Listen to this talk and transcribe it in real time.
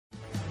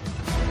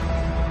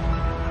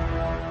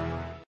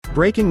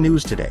Breaking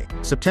news today,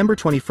 September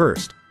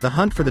 21st, the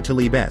hunt for the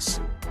Talibs.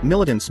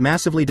 Militants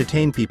massively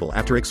detain people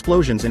after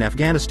explosions in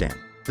Afghanistan.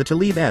 The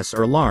Talibs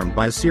are alarmed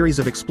by a series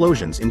of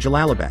explosions in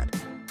Jalalabad.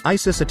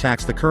 ISIS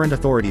attacks the current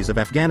authorities of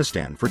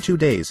Afghanistan for 2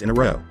 days in a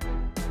row.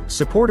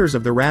 Supporters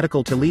of the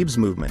radical Talibs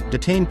movement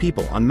detain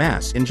people en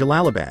masse in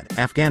Jalalabad,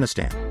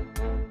 Afghanistan.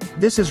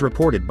 This is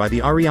reported by the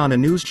Yeveryone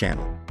news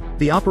channel.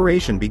 The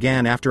operation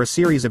began after a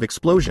series of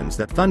explosions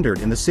that thundered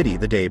in the city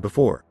the day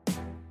before.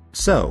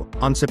 So,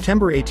 on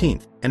September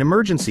 18th, an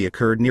emergency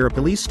occurred near a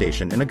police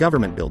station in a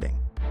government building.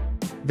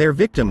 Their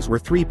victims were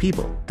 3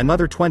 people,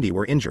 another 20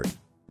 were injured.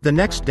 The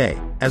next day,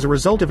 as a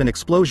result of an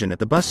explosion at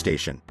the bus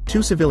station,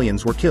 2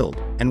 civilians were killed,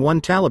 and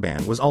 1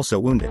 Taliban was also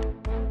wounded.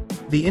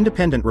 The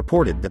Independent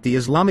reported that the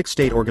Islamic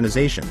State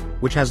organization,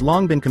 which has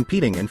long been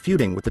competing and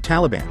feuding with the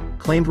Taliban,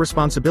 claimed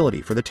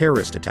responsibility for the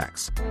terrorist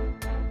attacks.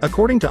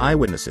 According to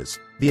eyewitnesses,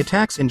 the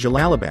attacks in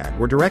Jalalabad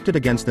were directed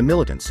against the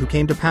militants who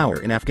came to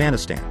power in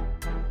Afghanistan.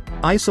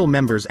 ISIL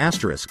members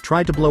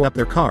tried to blow up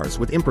their cars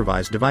with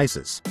improvised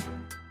devices.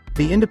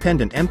 The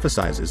Independent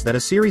emphasizes that a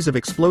series of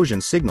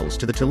explosions signals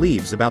to the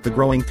Talibs about the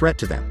growing threat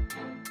to them.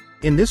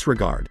 In this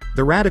regard,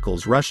 the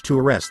radicals rushed to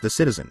arrest the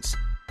citizens.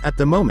 At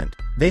the moment,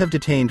 they have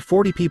detained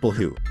 40 people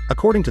who,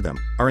 according to them,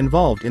 are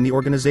involved in the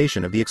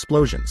organization of the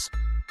explosions.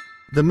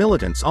 The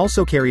militants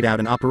also carried out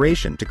an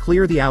operation to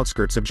clear the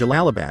outskirts of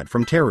Jalalabad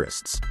from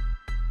terrorists.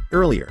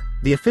 Earlier,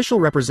 the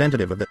official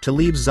representative of the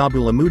Talibs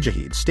Zabullah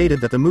Mujahid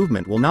stated that the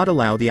movement will not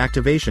allow the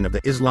activation of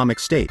the Islamic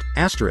State, *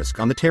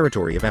 on the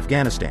territory of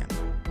Afghanistan.